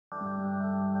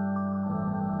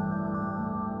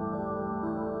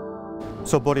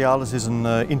So Borealis is an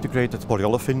integrated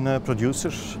polyolefin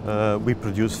producer. We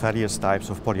produce various types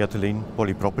of polyethylene,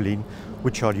 polypropylene,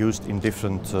 which are used in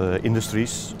different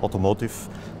industries: automotive,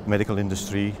 medical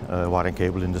industry, wire and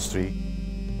cable industry.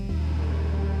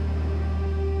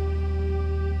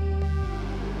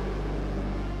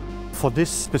 For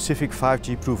this specific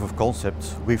 5G proof of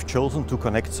concept, we've chosen to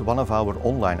connect one of our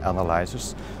online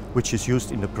analyzers, which is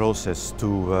used in the process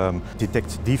to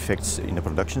detect defects in the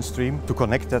production stream, to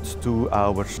connect that to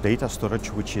our data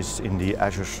storage, which is in the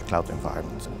Azure Cloud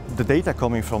Environment. The data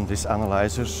coming from this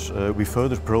analyzer we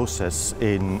further process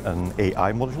in an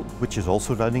AI module, which is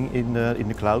also running in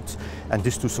the cloud, and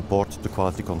this to support the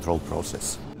quality control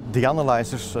process. The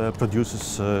analyzer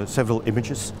produces several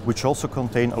images, which also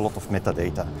contain a lot of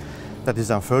metadata. That is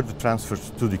then further transferred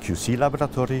to the QC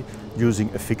laboratory using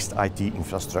a fixed IT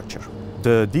infrastructure.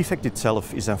 The defect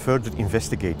itself is then further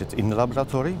investigated in the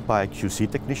laboratory by QC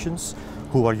technicians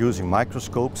who are using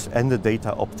microscopes and the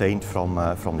data obtained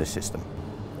from the system.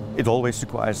 It always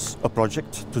requires a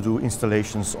project to do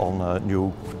installations on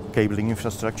new cabling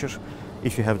infrastructure.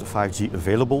 If you have the 5G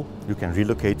available, you can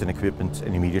relocate an equipment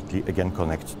and immediately again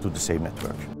connect to the same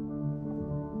network.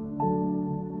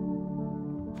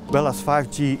 Well, as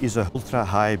 5G is a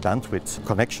ultra-high bandwidth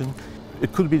connection,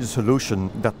 it could be the solution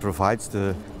that provides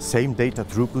the same data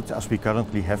throughput as we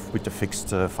currently have with the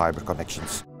fixed fiber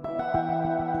connections.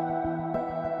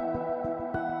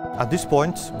 At this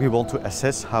point, we want to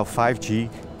assess how 5G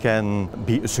can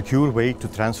be a secure way to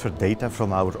transfer data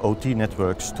from our OT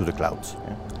networks to the cloud.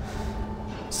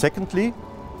 Secondly,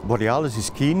 Borealis is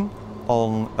keen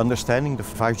on understanding the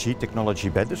 5G technology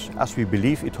better, as we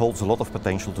believe it holds a lot of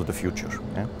potential to the future.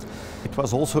 It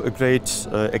was also a great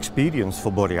experience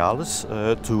for Borealis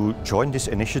to join this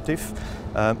initiative,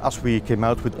 as we came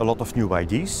out with a lot of new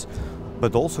ideas,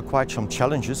 but also quite some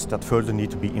challenges that further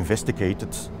need to be investigated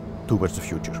towards the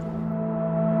future.